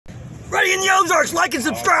Everybody in the Ozarks, like and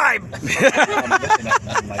subscribe. I'm looking at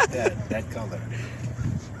nothing like that color.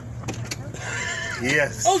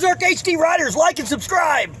 Yes. Ozark HD Riders, like and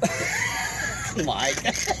subscribe.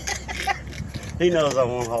 Mike. He knows I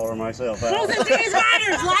won't holler myself out. Ozark HD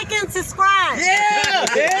Riders, like and subscribe. Yeah,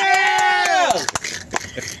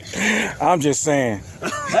 yeah. I'm just saying.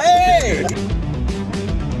 Hey.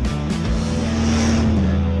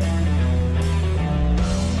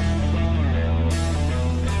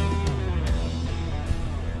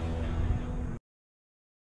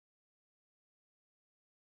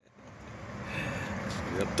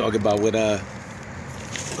 Talk about with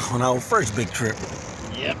on our first big trip.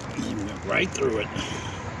 Yep, he went right through it.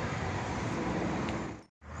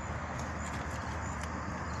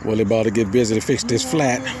 Well, they're about to get busy to fix this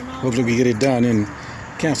flat. Hopefully we get it done and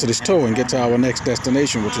cancel this tow and get to our next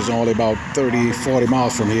destination, which is only about 30-40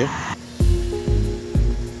 miles from here.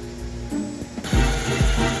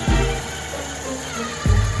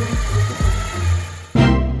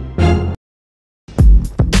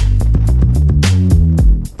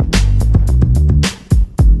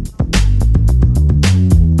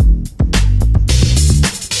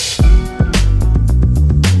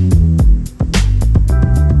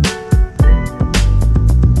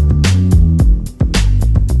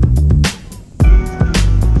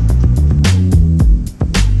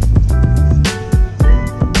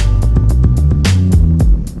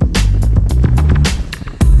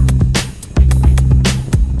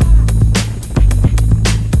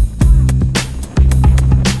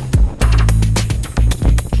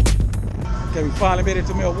 Okay, we finally made it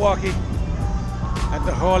to Milwaukee at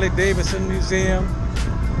the Harley-Davidson Museum.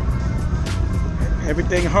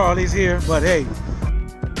 Everything Harley's here, but hey.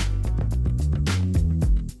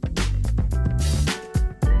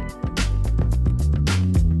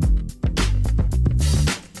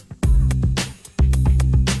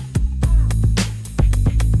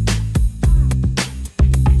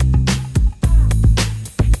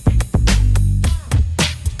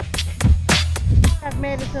 I've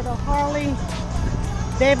made it to the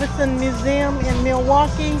Harley-Davidson Museum in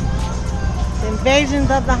Milwaukee. The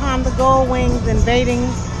invasions of the Honda Gold Wings invading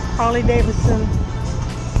Harley-Davidson,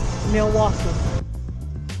 Milwaukee.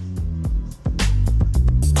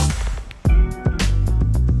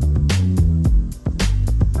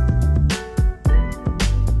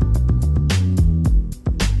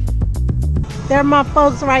 They're my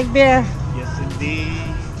folks right there. Yes, indeed.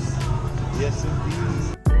 Yes, indeed.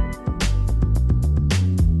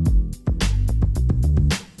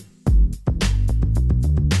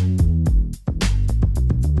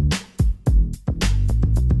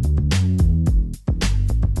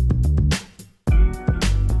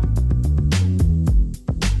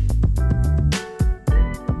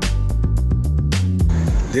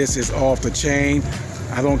 This is off the chain.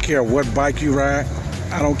 I don't care what bike you ride.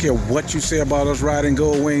 I don't care what you say about us riding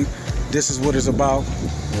Gold Wing. This is what it's about,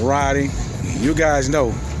 riding. You guys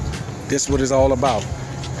know this is what it's all about.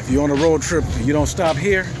 If you're on a road trip and you don't stop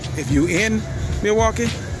here, if you in Milwaukee,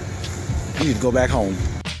 you need to go back home.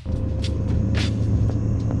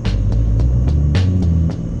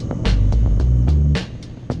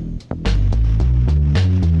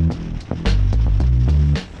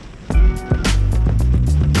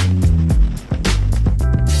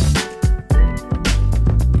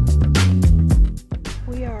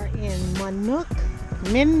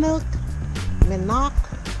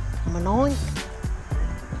 Minoink,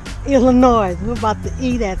 Illinois. We're about to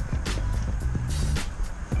eat at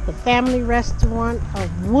the family restaurant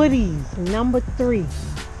of Woody's, #3.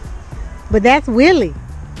 But that's Willie.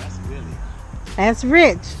 That's Willie. That's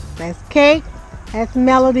Rich. That's Cake. That's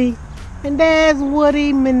Melody. And there's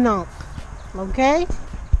Woody Minoink. Okay?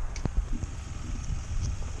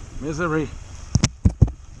 Misery.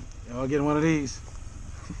 Y'all getting one of these?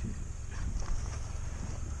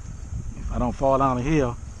 If I don't fall down the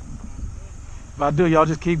hill. If I do, y'all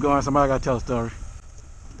just keep going. Somebody gotta tell a story.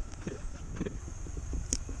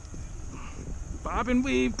 Bob and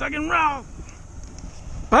weave, tuck and roll.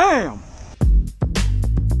 Bam!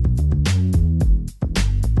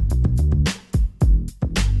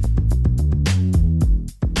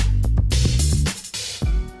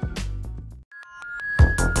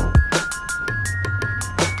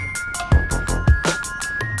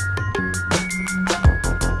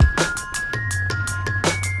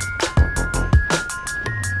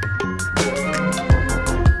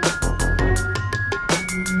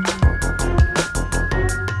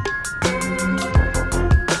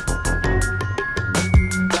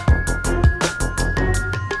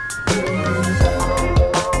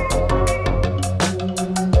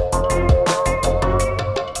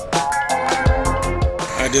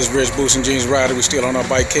 this is Rich Boots and Jeans Rider. We're still on our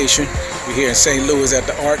bikecation. We're here in St. Louis at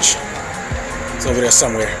the Arch. It's over there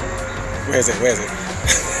somewhere. Where is it? Where is it?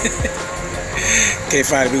 Can't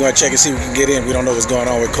find it. We're going to check and see if we can get in. We don't know what's going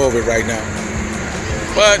on with COVID right now.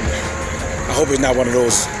 But I hope it's not one of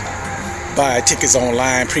those buy tickets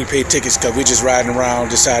online, prepaid tickets, because we're just riding around,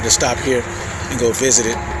 decided to stop here and go visit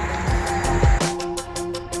it.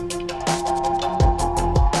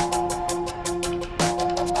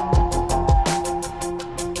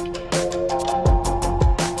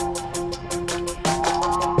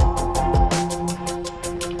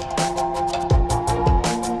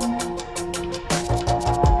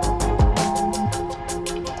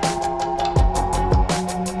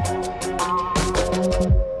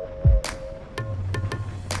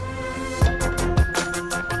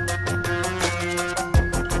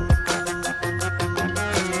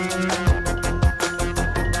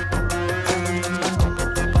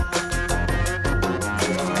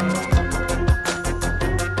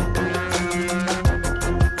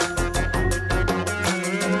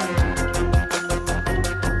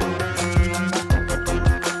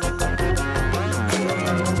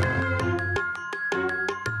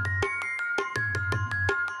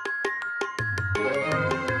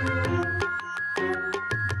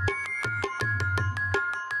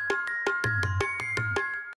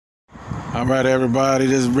 All right, everybody,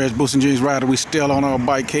 this is Rich Boots and Jeans Rider. We still on our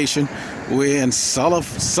bikecation. We're in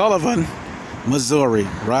Sullivan, Missouri,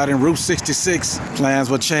 riding Route 66. Plans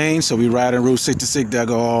were changed, so we riding Route 66. There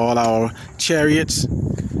go all our chariots,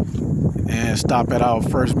 and stop at our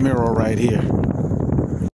first mirror right here.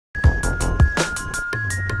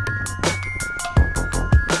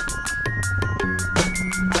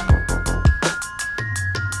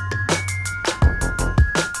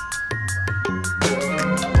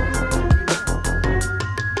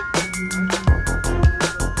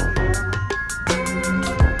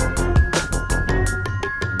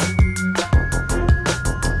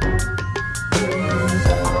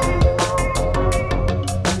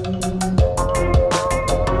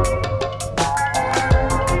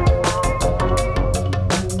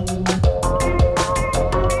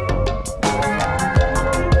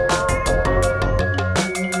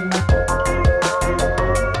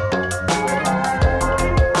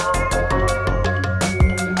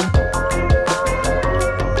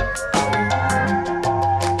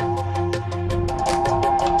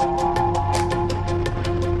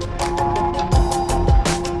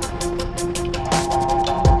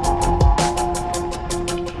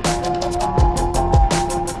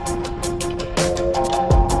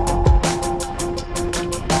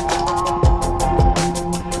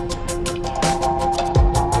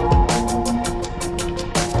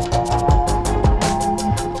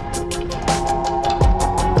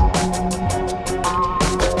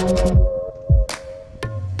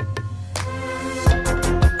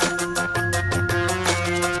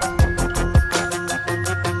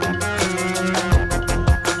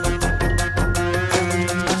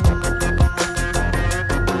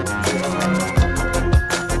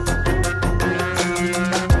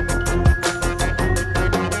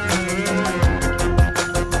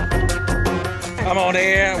 I'm on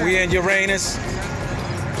air. We in Uranus,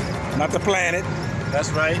 not the planet. That's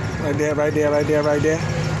right. Right there, right there, right there, right there.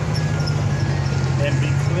 And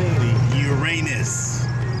be clearly Uranus.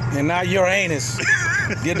 And not Uranus.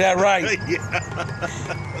 Get that right.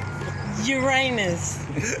 Uranus.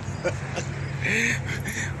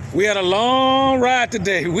 We had a long ride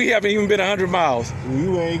today. We haven't even been 100 miles.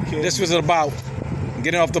 You ain't kidding. This was about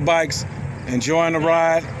getting off the bikes, enjoying the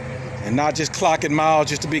ride, and not just clocking miles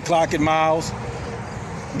just to be clocking miles.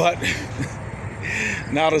 But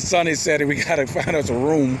now the sun is setting, we gotta find us a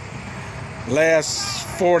room. Last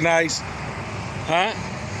 4 nights,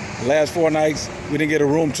 Last 4 nights, we didn't get a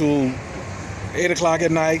room till 8 o'clock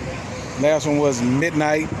at night. Last one was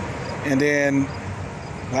midnight, and then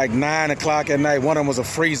like 9 o'clock at night. One of them was a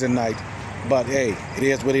freezing night. But hey, it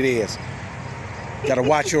is what it is. Gotta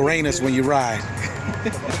watch Uranus when you ride.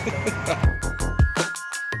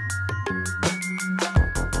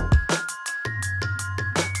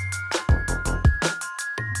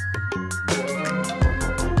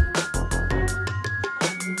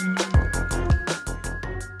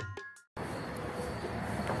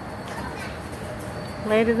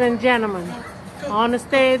 Ladies and gentlemen, on the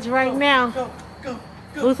stage right now,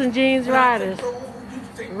 Boots and Jeans Riders,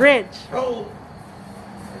 Rich. Roll.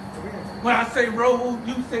 When I say roll,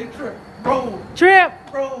 you say trip. Roll. Trip.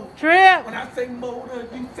 Roll. Trip. When I say motor,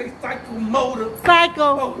 you say cycle. Motor.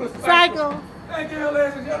 Cycle. Motor, Cycle. Thank you,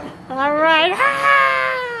 ladies and gentlemen. All right.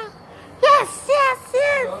 Ah! Yes, yes,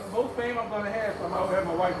 yes. Most fame I'm gonna have, so I'm gonna have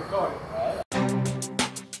my wife record it.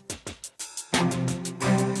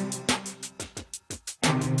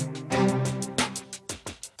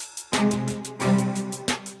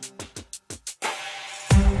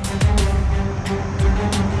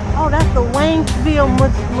 Mobile,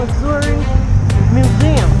 Missouri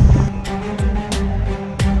Museum.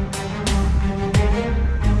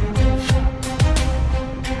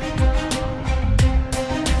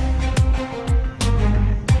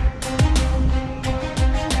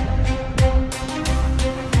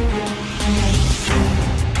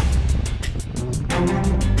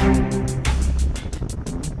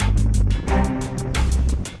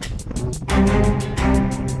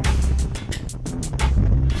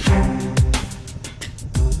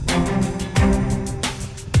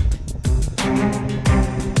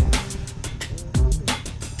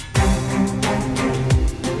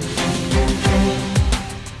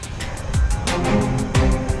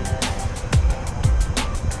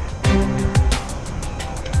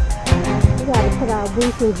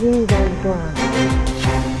 Boots and jeans on the ground.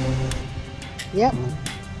 Yep,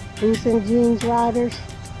 boots and jeans riders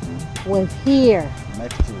was here.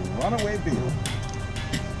 Next to Runaway Bill.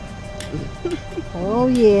 Oh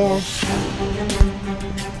yeah.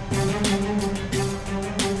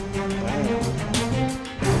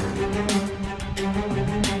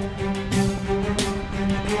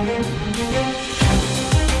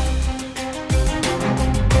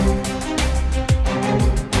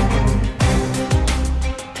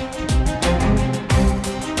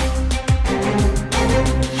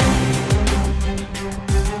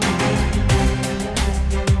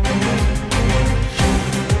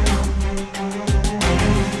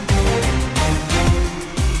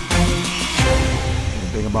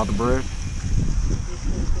 About the bread.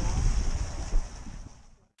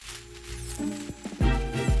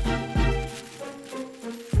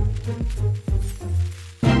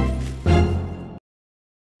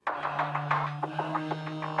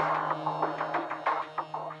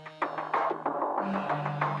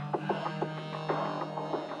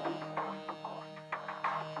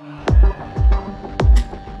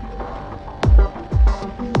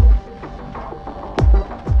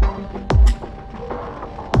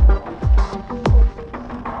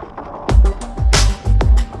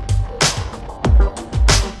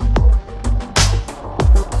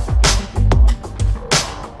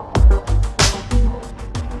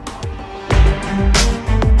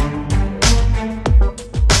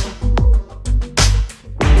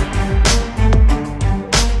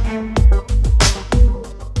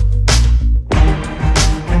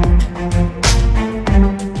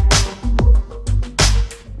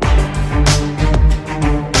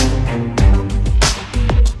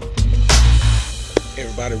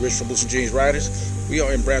 Rich from Boots and Jeans Riders. We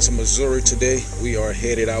are in Branson, Missouri today. We are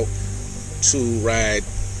headed out to ride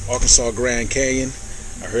Arkansas Grand Canyon.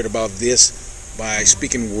 I heard about this by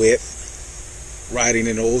speaking with Riding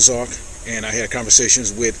in the Ozark, and I had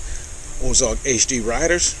conversations with Ozark HD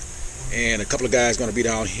Riders, and a couple of guys going to be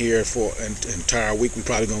down here for an entire week. We're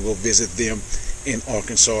probably going to go visit them in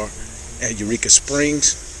Arkansas at Eureka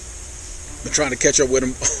Springs. Been trying to catch up with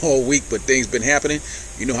them all week, but things been happening.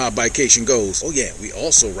 You know how Bikecation goes. Oh yeah, we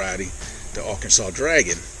also riding the Arkansas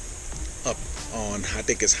Dragon up on, I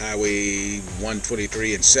think it's Highway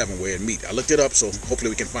 123 and 7 where it meet. I looked it up, so hopefully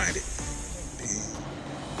we can find it.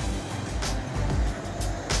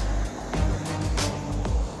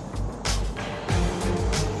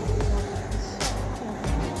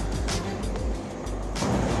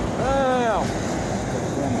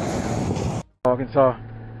 Arkansas.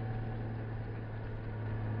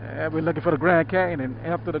 And we're looking for the Grand Canyon, and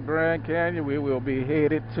after the Grand Canyon we will be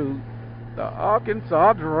headed to the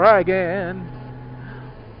Arkansas Dragon.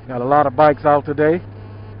 Got a lot of bikes out today.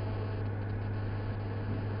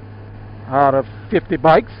 Out of 50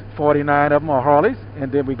 bikes, 49 of them are Harleys,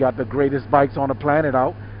 and then we got the greatest bikes on the planet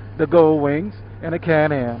out, the Gold Wings and the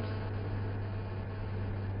Can-Ams.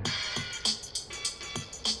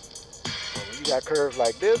 Well, when you got curves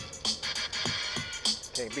like this,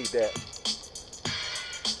 can't beat that.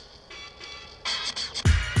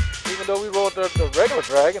 Even though we rode the regular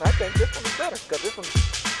Dragon, I think this one's better, because this one,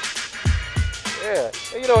 yeah.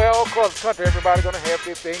 And you know, all across the country, everybody's gonna have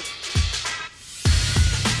their thing.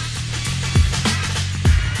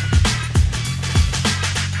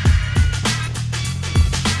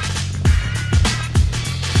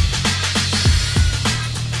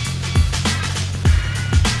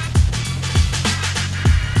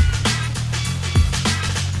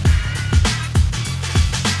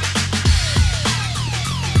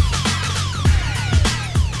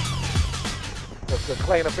 The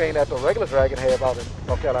claim of fame that the regular Dragon have out in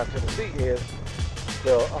North Carolina, Tennessee is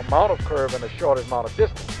the amount of curve and the shortest amount of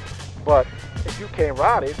distance. But if you can't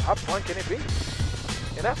ride it, how fun can it be?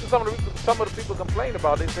 And that's what some of the people complain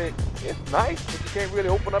about. They say, it's nice, but you can't really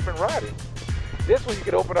open up and ride it. This one you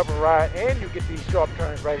can open up and ride, and you get these sharp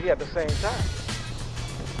turns right here at the same time.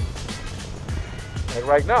 And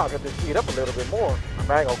right now, I got to speed up a little bit more. I'm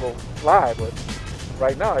not gonna go fly, but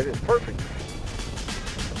right now it's perfect.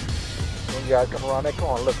 When you guys come around that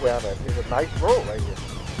corner, look around that. It's a nice road right here.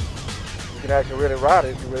 You can actually really ride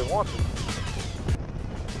it if you really want to.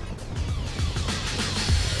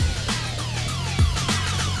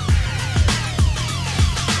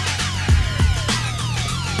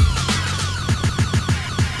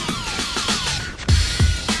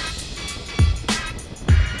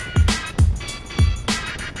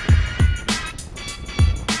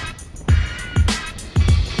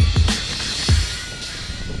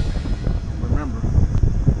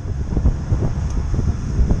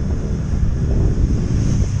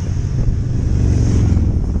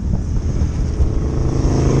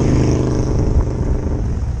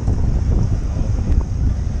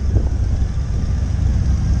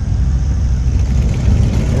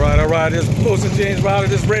 This Wilson James Riley,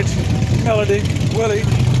 this Rich, Melody, Willie,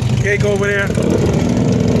 Cake over there.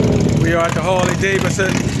 We are at the Harley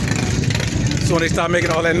Davidson. So when they start making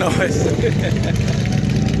all that noise.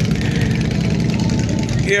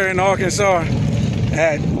 Here in Arkansas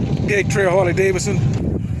at Big Trail Harley Davidson.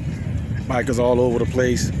 Bikers all over the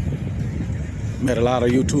place. Met a lot of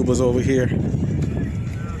YouTubers over here.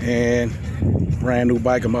 And brand new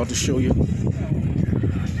bike I'm about to show you.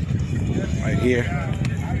 Right here.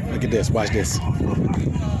 Look at this, watch this.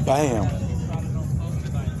 Bam.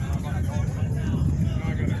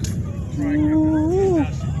 Ooh.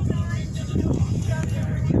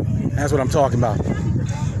 That's what I'm talking about.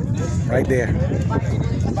 Right there.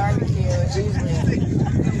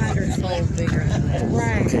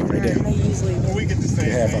 Right. Okay, right there. We get the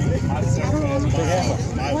same Half of it.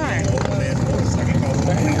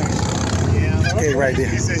 Okay, right there.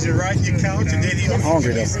 He says you're right, you count, and then I'm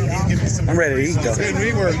hungry though. I'm ready to eat though.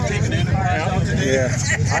 we were taking it out today. Yeah.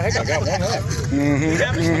 I think I got one left.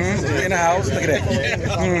 In the house. Look at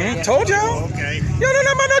that. Told y'all. Okay. You don't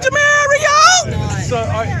know about Jamario? So,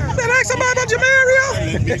 then ask somebody about Jamario.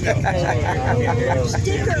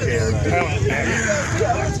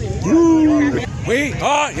 We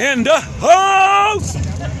are in the house.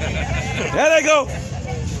 There they go.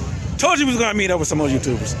 Told you we was gonna meet up with some of those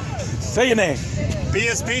YouTubers. Say your name.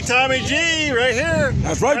 BSP Tommy G, right here.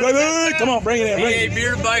 That's right, baby. Come on, bring it in. Bring it in.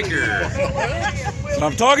 Beer biker. That's what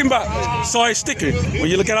I'm talking about. Saw a sticker. When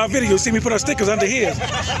you look at our video, you'll see me put our stickers under here.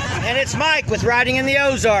 And it's Mike with Riding in the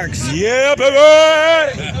Ozarks. Yeah, baby.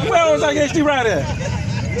 Who else was I HD right there?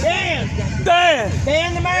 Dan! Dan.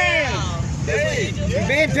 Dan the man! You're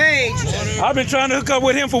being paged. I've been trying to hook up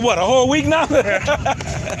with him for what, a whole week now?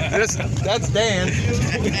 That's Dan.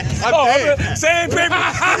 Same people.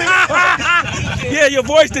 Yeah, your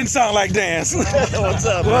voice didn't sound like Dan's. What's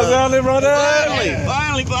up, What's up, brother?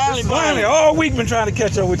 Finally. All week been trying to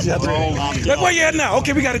catch up with you. Look where you at now.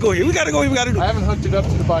 Okay, we gotta go here. We gotta do. I haven't hooked it up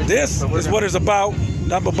to the bike. This is what it's about.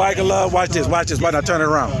 Number biker love. Watch this. Why not turn it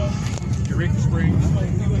around? Eureka Springs.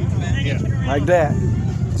 Yeah. Like that.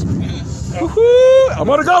 Woohoo! I'm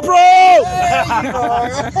on the GoPro!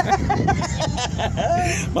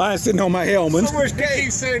 Mine's sitting on my helmet. He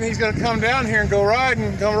keeps saying he's gonna come down here and go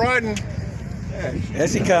riding. There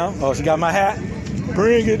she come. Oh, she got my hat.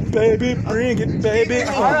 Bring it, baby. Bring it, baby.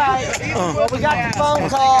 All right. Well, we got the phone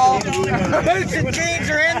call. Boots and jeans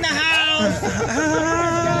are in the house.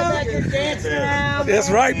 You're dancing around. That's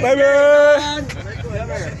right, baby.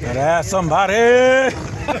 Gotta ask somebody.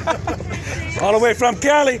 All the way from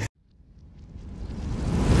Cali.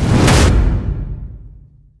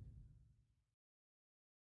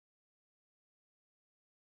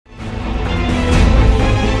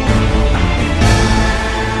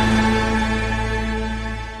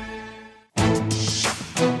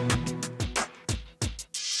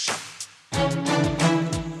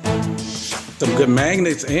 Some good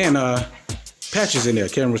magnets and patches in there.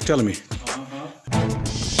 Karen was telling me.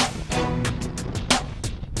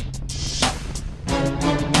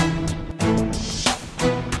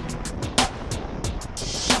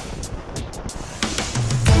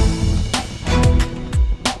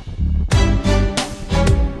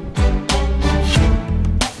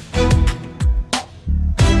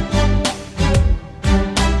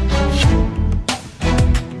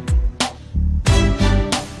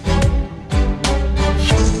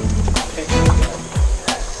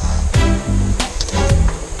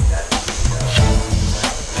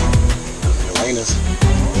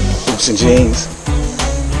 Boots and jeans.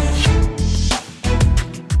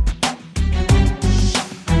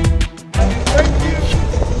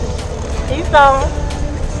 Keep going.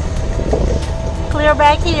 Clear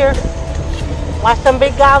back here. Watch them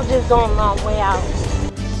big gouges on the way out.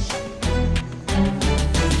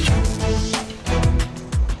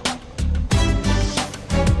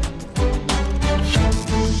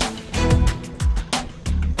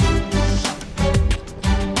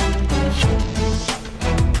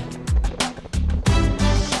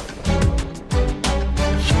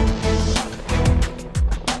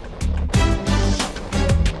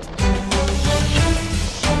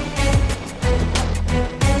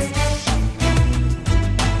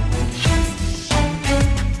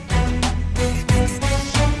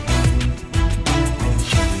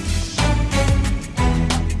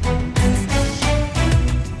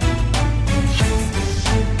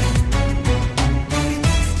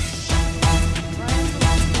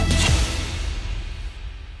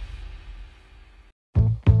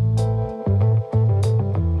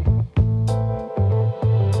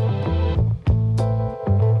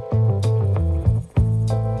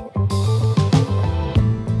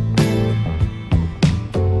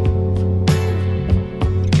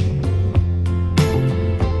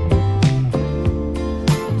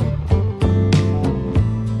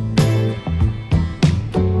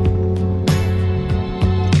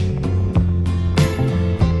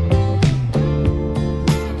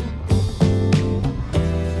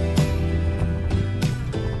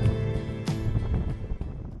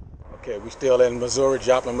 Okay, we still in Missouri,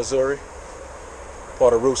 Joplin, Missouri.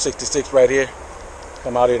 Part of Route 66 right here.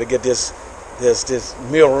 Come out here to get this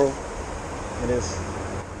meal room and this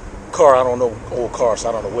car. I don't know, old car, so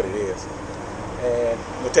I don't know what it is. And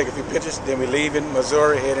we'll take a few pictures, then we leave in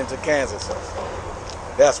Missouri, head into Kansas. So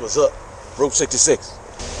that's what's up. Route 66.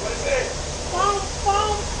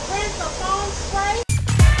 Foam, rinse or foam spray.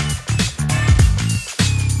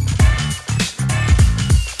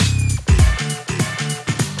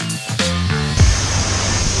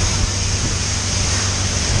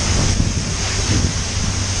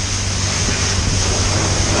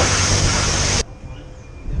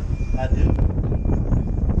 I do.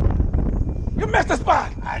 You missed the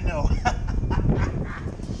spot. I know.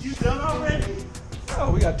 You done already?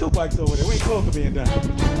 Oh, we got 2 bikes over there. We ain't close to being done.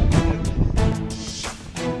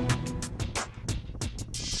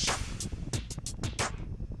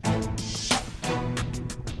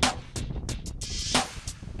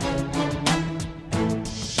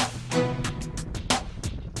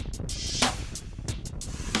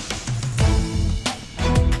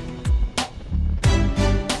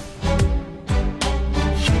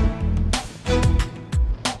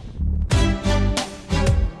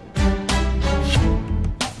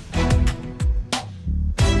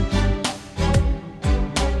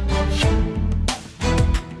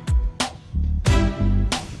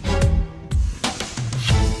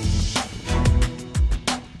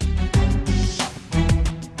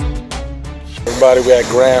 Everybody, we're at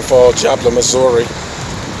Grand Falls, Joplin, Missouri.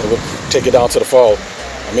 And we'll take you down to the fall.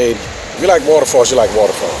 I mean, if you like waterfalls, you like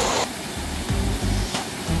waterfalls.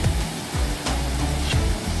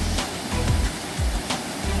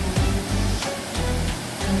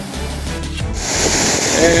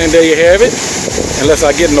 And there you have it. Unless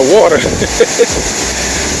I get in the water.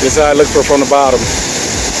 This is how it looks from the bottom.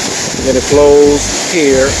 Then it flows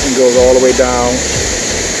here and goes all the way down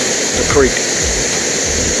the creek.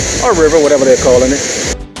 Or river, whatever they're calling it.